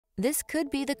This could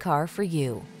be the car for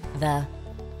you. The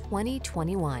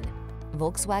 2021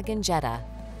 Volkswagen Jetta.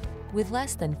 With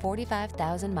less than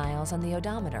 45,000 miles on the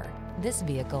odometer, this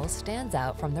vehicle stands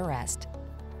out from the rest.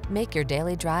 Make your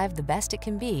daily drive the best it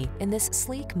can be in this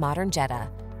sleek, modern Jetta.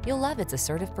 You'll love its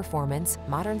assertive performance,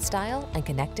 modern style, and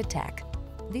connected tech.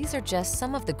 These are just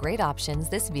some of the great options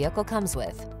this vehicle comes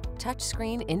with: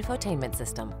 touchscreen infotainment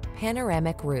system,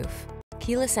 panoramic roof,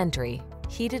 keyless entry,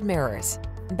 heated mirrors,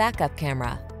 backup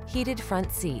camera, heated front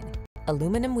seat,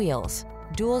 aluminum wheels,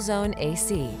 dual zone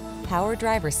AC, power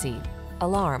driver seat,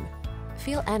 alarm.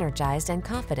 Feel energized and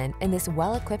confident in this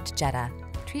well-equipped Jetta.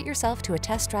 Treat yourself to a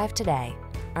test drive today.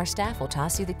 Our staff will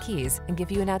toss you the keys and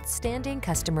give you an outstanding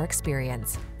customer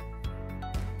experience.